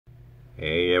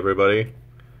Hey everybody,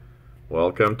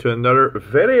 welcome to another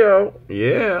video.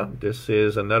 Yeah, this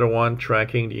is another one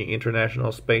tracking the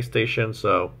International Space Station.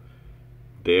 So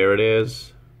there it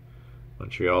is.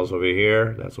 Montreal's over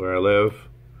here, that's where I live.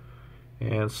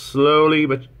 And slowly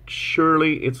but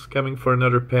surely it's coming for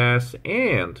another pass,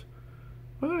 and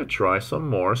I'm going to try some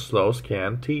more slow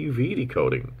scan TV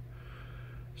decoding.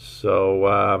 So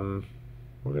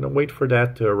we're going to wait for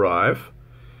that to arrive.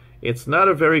 It's not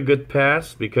a very good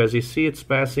pass because you see it's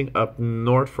passing up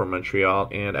north from Montreal,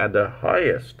 and at the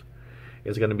highest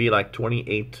it's going to be like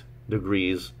 28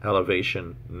 degrees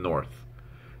elevation north.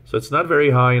 So it's not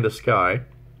very high in the sky,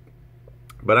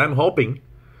 but I'm hoping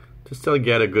to still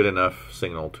get a good enough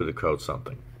signal to decode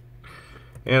something.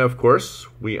 And of course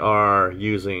we are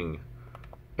using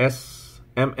SSTV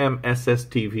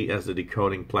as the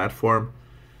decoding platform.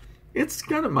 It's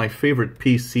kind of my favorite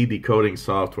PC decoding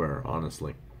software,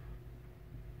 honestly.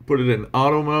 Put it in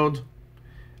auto mode.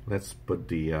 Let's put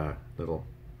the little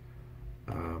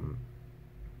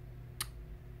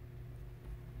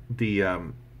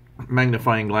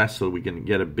magnifying glass so we can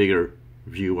get a bigger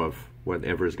view of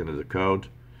whatever is going to decode.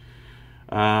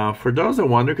 For those that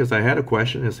wonder, because I had a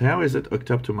question, is how is it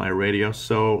hooked up to my radio?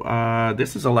 So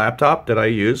this is a laptop that I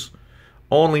use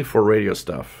only for radio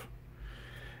stuff.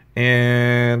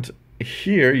 And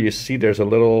here you see there's a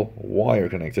little wire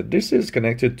connected. This is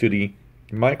connected to the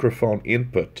microphone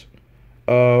input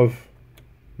of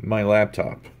my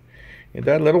laptop, and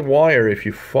that little wire, if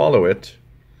you follow it,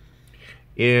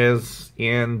 is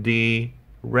in the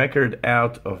record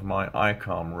out of my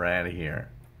Icom right here.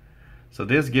 So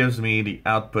this gives me the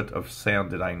output of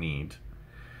sound that I need,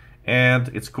 and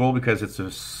it's cool because it's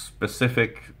a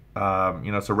specific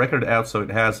it's a record out, so it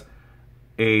has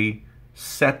a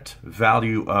set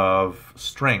value of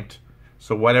strength,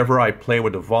 so whatever I play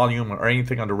with the volume or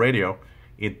anything on the radio,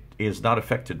 it is not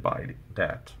affected by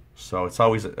that. So it's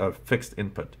always a fixed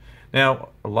input. Now,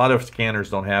 a lot of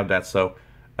scanners don't have that, so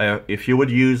if you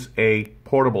would use a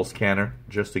portable scanner,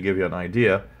 just to give you an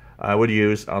idea, I would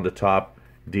use on the top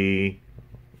the,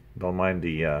 don't mind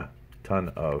the ton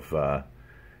of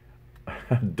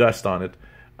dust on it,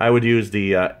 I would use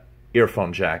the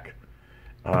earphone jack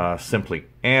simply.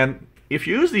 And if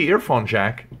you use the earphone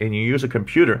jack and you use a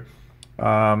computer,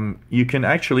 you can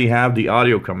actually have the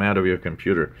audio come out of your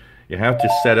computer. You have to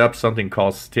set up something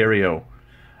called stereo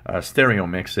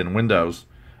mix in Windows.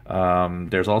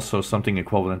 There's also something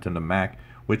equivalent in the Mac,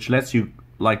 which lets you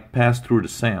like pass through the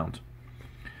sound.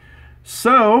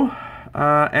 So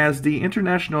as the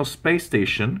International Space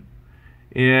Station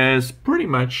is pretty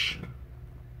much,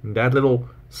 that little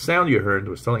sound you heard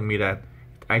was telling me that it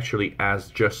actually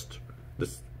has just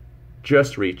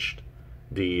reached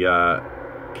the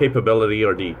capability,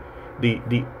 or the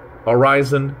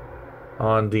horizon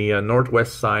on the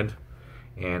northwest side,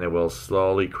 and it will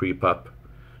slowly creep up.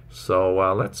 So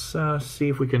let's see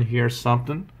if we can hear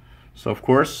something. So of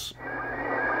course,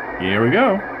 here we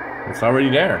go. It's already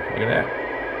there. Look at that.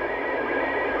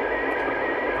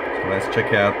 So let's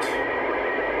check out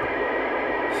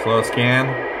slow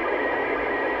scan.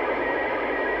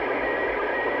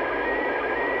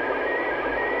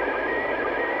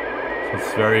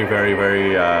 It's very, very,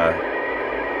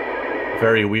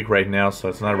 very weak right now, so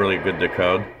it's not really a good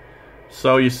decode.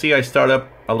 So you see I start up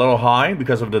a little high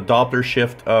because of the Doppler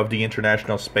shift of the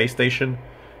International Space Station.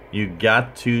 You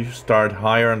got to start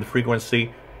higher on the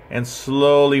frequency and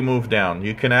slowly move down.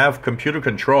 You can have computer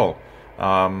control.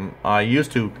 I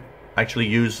used to actually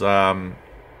use a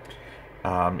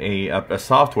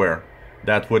software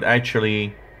that would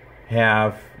actually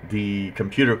have the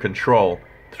computer control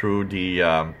through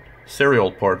the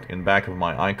serial port in back of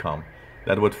my Icom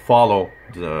that would follow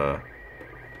the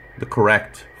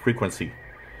correct frequency.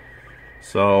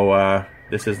 So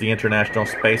this is the International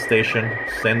Space Station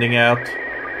sending out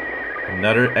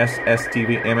another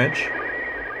SSTV image,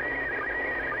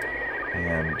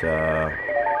 and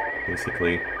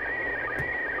basically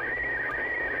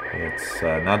it's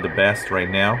not the best right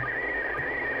now.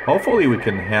 Hopefully we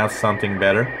can have something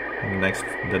better in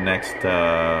the next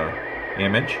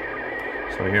image.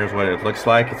 So here's what it looks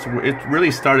like. It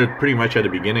really started pretty much at the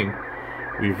beginning.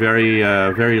 We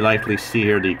very lightly see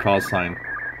here the call sign,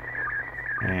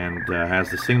 and as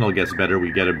the signal gets better,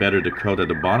 we get a better decode at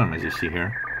the bottom, as you see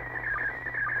here.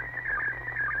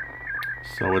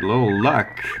 So with a little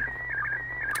luck,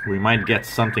 we might get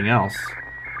something else.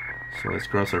 So let's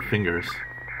cross our fingers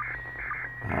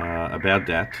about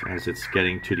that, as it's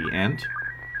getting to the end.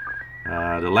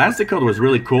 The last decode was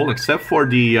really cool, except for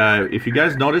the if you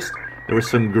guys noticed, there was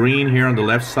some green here on the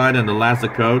left side and the last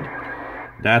decode.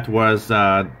 That was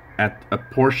at a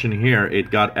portion here,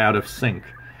 it got out of sync.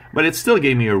 But it still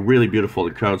gave me a really beautiful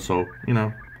decode, so, you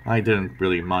know, I didn't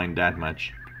really mind that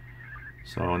much.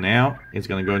 So now it's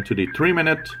going to go into the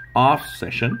 3-minute off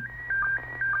session.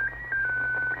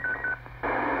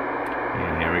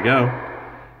 And here we go.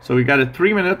 So we got a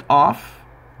 3-minute off.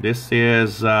 This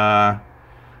is the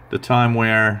time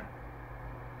where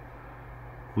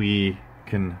we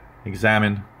can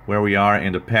examine where we are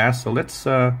in the past. So let's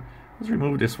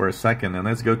remove this for a second and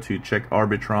let's go to check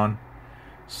Arbitron.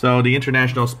 So the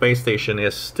International Space Station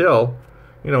is still,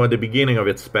 you know, at the beginning of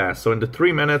its pass. So in the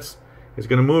 3 minutes, it's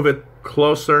going to move it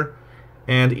closer.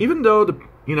 And even though the,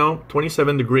 you know,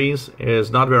 27 degrees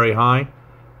is not very high,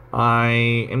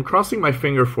 I am crossing my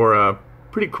finger for a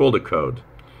pretty cool decode.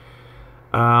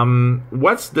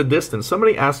 What's the distance?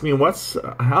 Somebody asked me,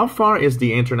 how far is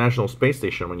the International Space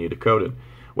Station when you decode it?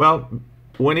 Well,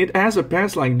 when it has a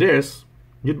pass like this,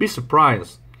 you'd be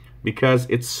surprised because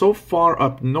it's so far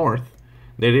up north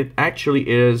that it actually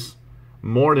is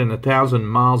more than 1,000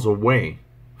 miles away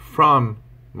from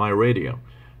my radio.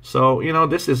 So, you know,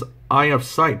 this is eye of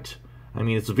sight. I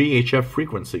mean, it's VHF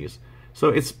frequencies. So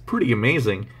it's pretty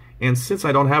amazing. And since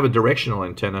I don't have a directional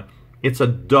antenna, it's a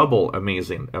double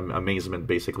amazement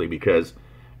basically, because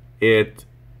it,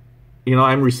 you know,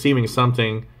 I'm receiving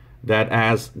something that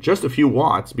has just a few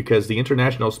watts, because the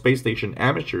International Space Station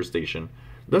amateur station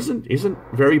isn't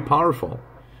very powerful.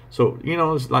 So, you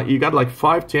know, it's like you got like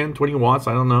 5, 10, 20 watts,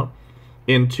 I don't know,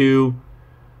 into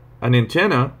an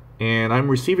antenna, and I'm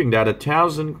receiving that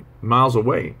 1,000 miles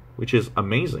away, which is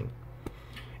amazing.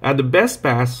 At the best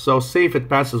pass, so say if it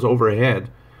passes overhead,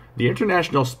 the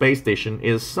International Space Station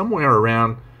is somewhere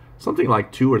around something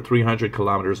like 200 or 300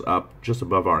 kilometers up, just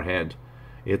above our head.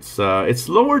 It's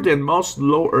lower than most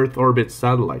low Earth orbit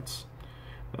satellites,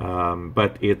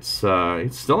 but it's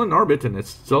still in orbit and it's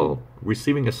still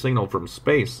receiving a signal from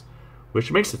space,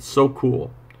 which makes it so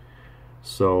cool.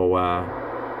 So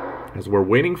as we're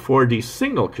waiting for the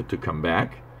signal to come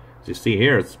back, as you see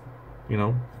here, it's, you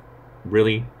know,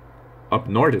 really up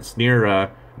north. It's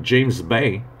near James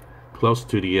Bay, close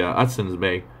to the Hudson's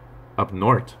Bay up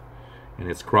north,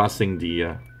 and it's crossing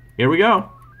the here we go.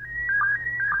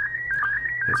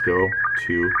 Let's go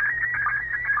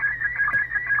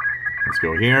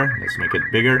here. Let's make it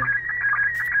bigger.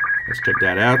 Let's check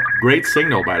that out. Great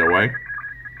signal, by the way.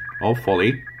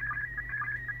 Hopefully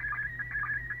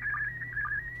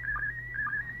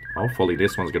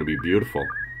this one's gonna be beautiful.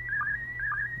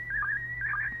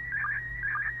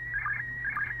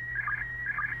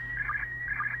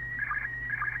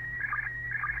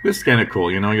 This is kind of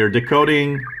cool, you know, you're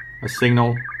decoding a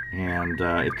signal and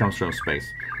it comes from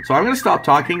space. So I'm going to stop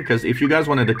talking, because if you guys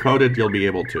want to decode it, you'll be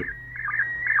able to.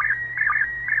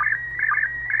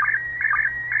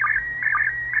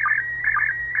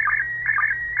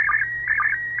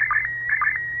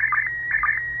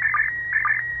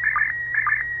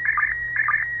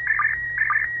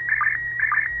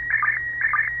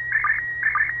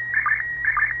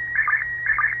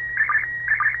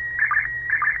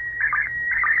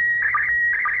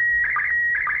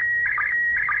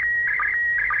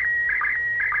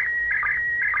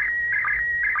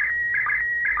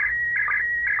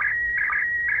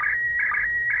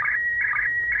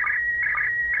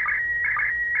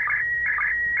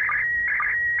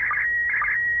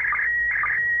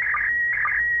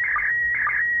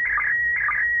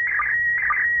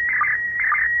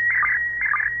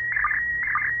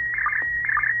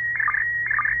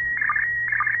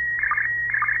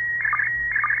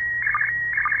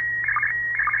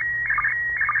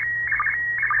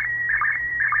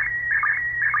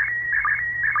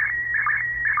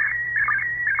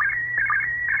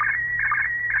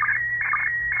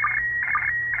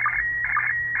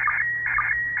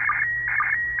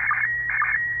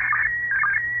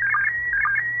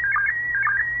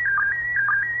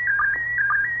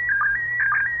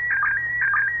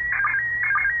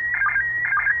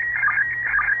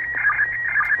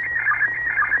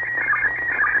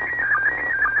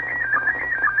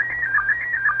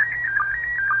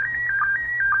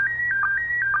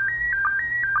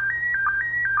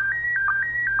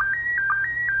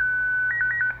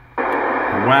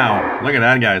 Wow, look at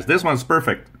that, guys. This one's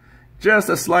perfect. Just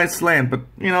a slight slant, but,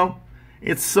 you know,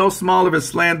 it's so small of a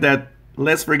slant that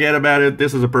let's forget about it.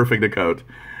 This is a perfect decode.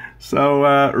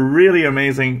 So, really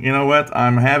amazing. You know what?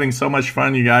 I'm having so much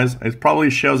fun, you guys. It probably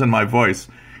shows in my voice.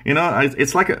 You know,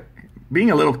 it's like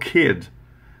being a little kid,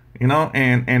 you know,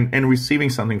 and receiving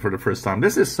something for the first time.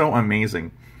 This is so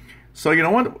amazing. So, you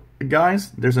know what,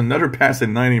 guys? There's another pass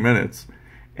in 90 minutes,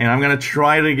 and I'm going to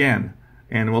try it again.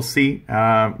 And we'll see.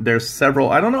 There's several.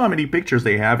 I don't know how many pictures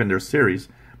they have in their series,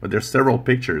 but there's several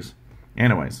pictures.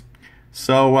 Anyways,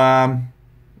 so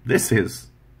this is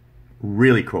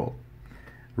really cool.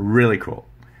 Really cool.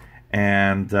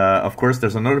 And of course,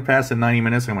 there's another pass in 90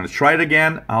 minutes. I'm going to try it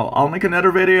again. I'll make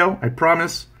another video, I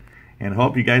promise. And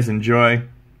hope you guys enjoy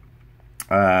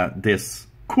this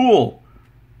cool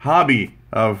hobby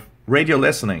of radio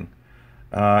listening.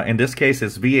 In this case,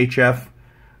 it's VHF.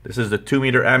 This is the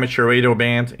 2-meter amateur radio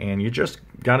band, and you just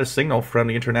got a signal from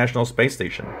the International Space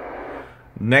Station.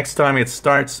 Next time it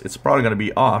starts, it's probably going to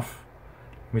be off.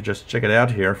 Let me just check it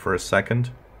out here for a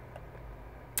second.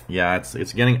 Yeah,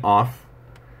 it's getting off.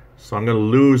 So I'm going to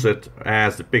lose it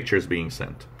as the picture is being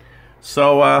sent.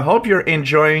 So hope you're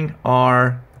enjoying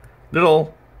our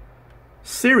little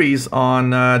series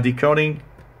on decoding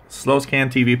slow scan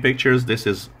TV pictures. This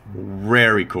is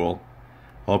very cool.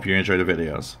 Hope you enjoy the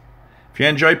videos. If you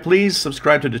enjoy, please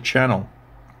subscribe to the channel.